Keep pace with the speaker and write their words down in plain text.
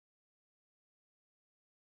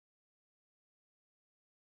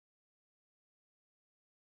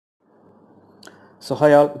So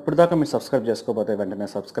hi all, ఇప్పుడు దాకా మీరు సబ్స్క్రైబ్ చేసుకోకపోతే వెంటనే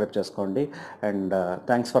సబ్స్క్రైబ్ చేసుకోండి. And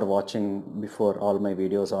thanks for watching before all my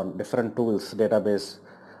videos on different tools database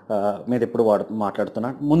మీద ఎప్పుడు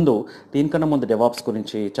మాట్లాడుతున్నాను. దీనికన్నా ముందు డెవాప్స్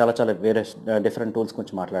గురించి చాలా వేరే డిఫరెంట్ టూల్స్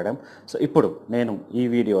గురించి మాట్లాడాం. సో ఇప్పుడు నేను ఈ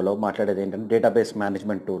వీడియోలో మాట్లాడేది ఏంటంటే డేటాబేస్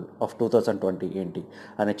మేనేజ్మెంట్ టూల్ ఆఫ్ 2020 ఏంటి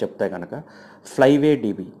అని చెప్తే కనుక ఫ్లైవే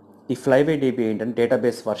డీబీ. ఈ ఫ్లైవే డీబీ ఏంటంటే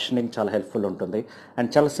డేటాబేస్ వర్షనింగ్ చాలా హెల్ప్ఫుల్ ఉంటుంది. అండ్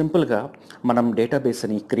చాలా సింపుల్గా మనం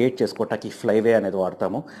డేటాబేస్ని క్రియేట్ చేసుకోవటానికి ఫ్లైవే అనేది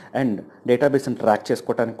వాడతాము. అండ్ డేటాబేస్ని ట్రాక్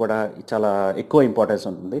చేసుకోవడానికి కూడా చాలా ఎక్కువ ఇంపార్టెన్స్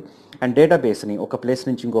ఉంటుంది. అండ్ డేటాబేస్ని ఒక ప్లేస్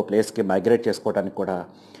నుంచి ఇంకో ప్లేస్కి మైగ్రేట్ చేసుకోవడానికి కూడా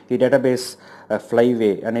ఈ డేటాబేస్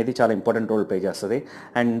ఫ్లైవే అనేది చాలా ఇంపార్టెంట్ రోల్ ప్లే చేస్తుంది.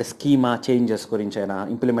 అండ్ స్కీమా చేంజెస్ గురించి అయినా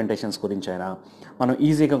ఇంప్లిమెంటేషన్స్ గురించి అయినా మనం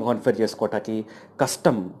ఈజీగా కాన్ఫిగర్ చేసుకోవటానికి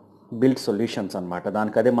కస్టమ్ బిల్డ్ సొల్యూషన్స్ అనమాట.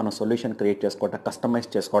 దానికి అదే మనం సొల్యూషన్ క్రియేట్ చేసుకోవటం కస్టమైజ్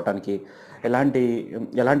చేసుకోవడానికి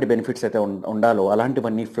ఎలాంటి బెనిఫిట్స్ అయితే ఉండాలో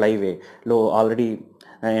అలాంటివన్నీ ఫ్లైవేలో ఆల్రెడీ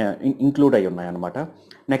ఇంక్లూడ్ అయి ఉన్నాయన్నమాట.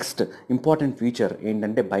 నెక్స్ట్ ఇంపార్టెంట్ ఫీచర్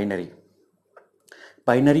ఏంటంటే binary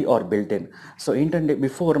are built in. So ఏంటంటే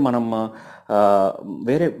బిఫోర్ మనం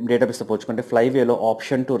వేరే డేటాబేస్తో పోల్చుకుంటే ఫ్లైవేలో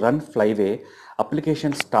option to run flyway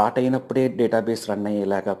application start అయినప్పుడే డేటాబేస్ రన్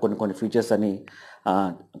అయ్యేలాగా కొన్ని ఫీచర్స్ అని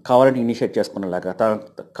కావాలంటే ఇనిషియేట్ చేసుకునేలాగా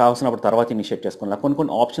కావాల్సినప్పుడు తర్వాత ఇనిషియేట్ చేసుకునేలాగా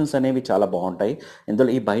కొన్ని ఆప్షన్స్ అనేవి చాలా బాగుంటాయి. ఇందులో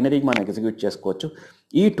ఈ బైనరీకి మనం ఎగ్జిక్యూట్ చేసుకోవచ్చు.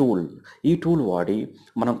 ఈ టూల్ వాడి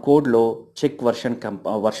మనం కోడ్లో చెక్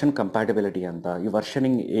వర్షన్ కంపాటబిలిటీ అంతా, ఈ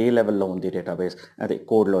వర్షనింగ్ ఏ లెవెల్లో ఉంది డేటాబేస్ అదే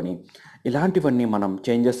కోడ్లోని, ఇలాంటివన్నీ మనం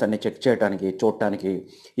చేంజెస్ అన్ని చెక్ చేయడానికి చూడటానికి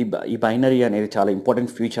ఈ బైనరీ అనేది చాలా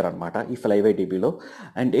ఇంపార్టెంట్ ఫీచర్ అనమాట ఈ ఫ్లైవే డీబీలో.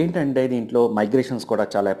 అండ్ ఏంటంటే దీంట్లో మైగ్రేషన్స్ కూడా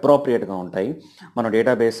చాలా అప్రోప్రియేట్గా ఉంటాయి. మనం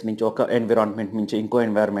డేటాబేస్ నుంచి ఒక ఎన్విరాన్మెంట్ నుంచి ఇంకో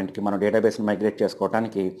ఎన్విరాన్మెంట్కి మనం డేటాబేస్ని మైగ్రేట్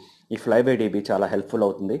చేసుకోవడానికి ఈ ఫ్లైవే డీబీ చాలా హెల్ప్ఫుల్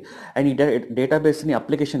అవుతుంది. అండ్ ఈ డేటాబేస్ని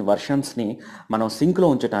అప్లికేషన్ వర్షన్స్ని మనం సింక్లో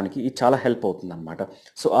ఉంచడానికి ఇది చాలా హెల్ప్ అవుతుంది అనమాట.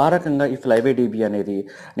 సో ఆ రకంగా ఈ ఫ్లైవే డీబీ అనేది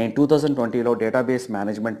నేను 2020లో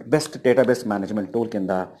బెస్ట్ డేటాబేస్ మేనేజ్మెంట్ టూల్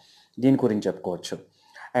కింద దీని గురించి చెప్పుకోవచ్చు.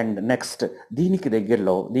 అండ్ నెక్స్ట్ దీని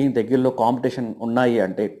దగ్గరలో కాంపిటీషన్ ఉన్నాయి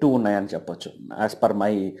అంటే 2 ఉన్నాయని చెప్పొచ్చు యాజ్ పర్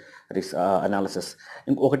మై అనాలిసిస్.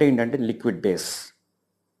 ఇంకొకటి ఏంటంటే liquid base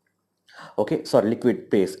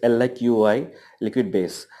LIQI liquid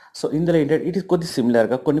base. So ఇందులో ఏంటంటే ఇది కొద్ది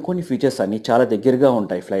సిమిలర్గా కొన్ని ఫీచర్స్ అన్ని చాలా దగ్గరగా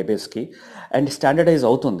ఉంటాయి ఫ్లైబేస్కి. అండ్ స్టాండర్డైజ్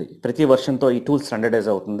అవుతుంది ప్రతి వర్షన్తో ఈ టూల్ స్టాండర్డైజ్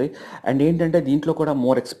అవుతుంది. అండ్ ఏంటంటే దీంట్లో కూడా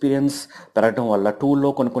మోర్ ఎక్స్పీరియన్స్ పెరగడం వల్ల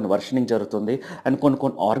టూల్లో కొన్ని వర్షనింగ్ జరుగుతుంది. అండ్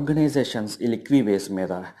కొన్ని ఆర్గనైజేషన్స్ ఈ లిక్విడ్ బేస్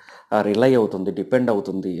మీద డిపెండ్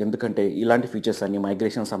అవుతుంది. ఎందుకంటే ఇలాంటి ఫీచర్స్ అన్ని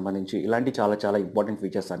మైగ్రేషన్ సంబంధించి ఇలాంటి చాలా ఇంపార్టెంట్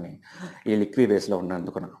ఫీచర్స్ అన్ని ఈ లిక్విడ్ బేస్లో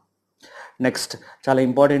ఉన్నందుకు. నెక్స్ట్ చాలా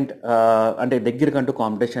ఇంపార్టెంట్ అంటే దగ్గరకంటూ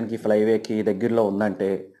కాంపిటీషన్కి ఫ్లైవేకి దగ్గరలో ఉందంటే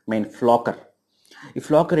మెయిన్ ఫ్లాకర్. ఈ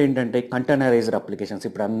ఫ్లాకర్ ఏంటంటే కంటైనరైజ్డ్ అప్లికేషన్స్.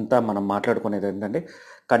 ఇప్పుడు అంతా మనం మాట్లాడుకునేది ఏంటంటే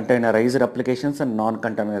కంటైనరైజ్డ్ అప్లికేషన్స్ అండ్ నాన్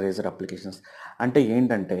కంటైనరైజ్డ్ అప్లికేషన్స్. అంటే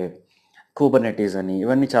ఏంటంటే కుబర్నెటీస్ అని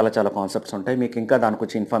ఇవన్నీ చాలా కాన్సెప్ట్స్ ఉంటాయి. మీకు ఇంకా దాని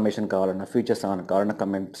గురించి ఇన్ఫర్మేషన్ కావాలన్నా ఫీచర్స్ ఏమైనా కావాలన్నా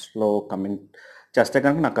కమెంట్ చేస్తే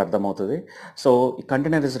కనుక నాకు అర్థమవుతుంది. సో ఈ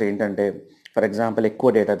కంటైనరైజ్డ్ ఏంటంటే ఫర్ ఎగ్జాంపుల్ ఎక్కువ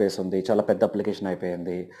డేటాబేస్ ఉంది, చాలా పెద్ద అప్లికేషన్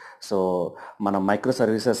అయిపోయింది. సో మనం మైక్రో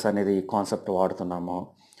సర్వీసెస్ అనేది కాన్సెప్ట్ వాడుతున్నాము.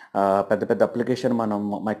 పెద్ద అప్లికేషన్ మనం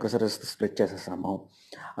మైక్రో సర్వీసెస్ స్ప్లిట్ చేసేసాము.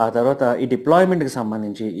 ఆ తర్వాత ఈ డిప్లాయ్మెంట్కి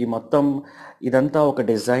సంబంధించి ఇదంతా ఒక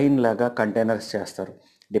డిజైన్ లాగా కంటైనర్స్ చేస్తారు.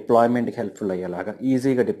 డిప్లాయ్మెంట్కి హెల్ప్ఫుల్ అయ్యేలాగా,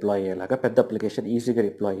 ఈజీగా డిప్లాయ్ అయ్యేలాగా, పెద్ద అప్లికేషన్ ఈజీగా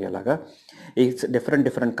డిప్లాయ్ అయ్యేలాగా ఈ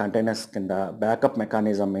డిఫరెంట్ కంటైనర్స్ కింద బ్యాకప్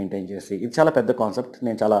మెకానిజం మెయింటైన్ చేసి, ఇది చాలా పెద్ద కాన్సెప్ట్,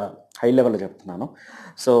 నేను చాలా హై లెవెల్లో చెప్తున్నాను.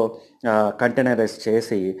 సో కంటైనరైజ్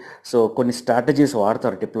చేసి కొన్ని స్ట్రాటజీస్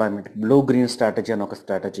వాడతారు డిప్లాయ్మెంట్. బ్లూ గ్రీన్ స్ట్రాటజీ అని ఒక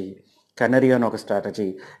స్ట్రాటజీ, కెనరీ అని ఒక స్ట్రాటజీ,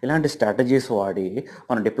 ఇలాంటి స్ట్రాటజీస్ వాడి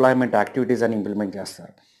మనం డిప్లాయ్మెంట్ యాక్టివిటీస్ అని ఇంప్లిమెంట్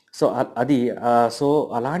చేస్తారు. సో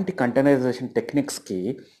అలాంటి కంటైనరైజేషన్ టెక్నిక్స్కి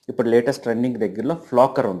ఇప్పుడు లేటెస్ట్ ట్రెండింగ్ దగ్గరలో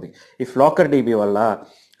ఫ్లాకర్ ఉంది. ఈ ఫ్లాకర్ డీబీ వల్ల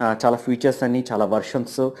చాలా ఫీచర్స్ అని, చాలా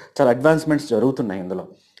వర్షన్స్, చాలా అడ్వాన్స్మెంట్స్ జరుగుతున్నాయి ఇందులో.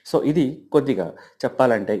 సో ఇది కొద్దిగా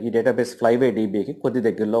చెప్పాలంటే ఈ డేటాబేస్ ఫ్లైవే డీబీకి కొద్ది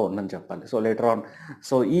దగ్గరలో ఉందని చెప్పాలి. సో లేటర్ ఆన్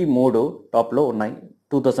ఈ 3 టాప్లో ఉన్నాయి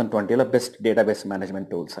 2020లో బెస్ట్ డేటాబేస్ మేనేజ్మెంట్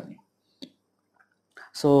టూల్స్ అని.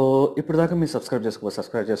 సో ఇప్పుడు దాకా మీరు సబ్స్క్రైబ్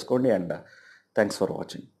చేసుకోండి. And thanks for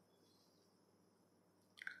watching.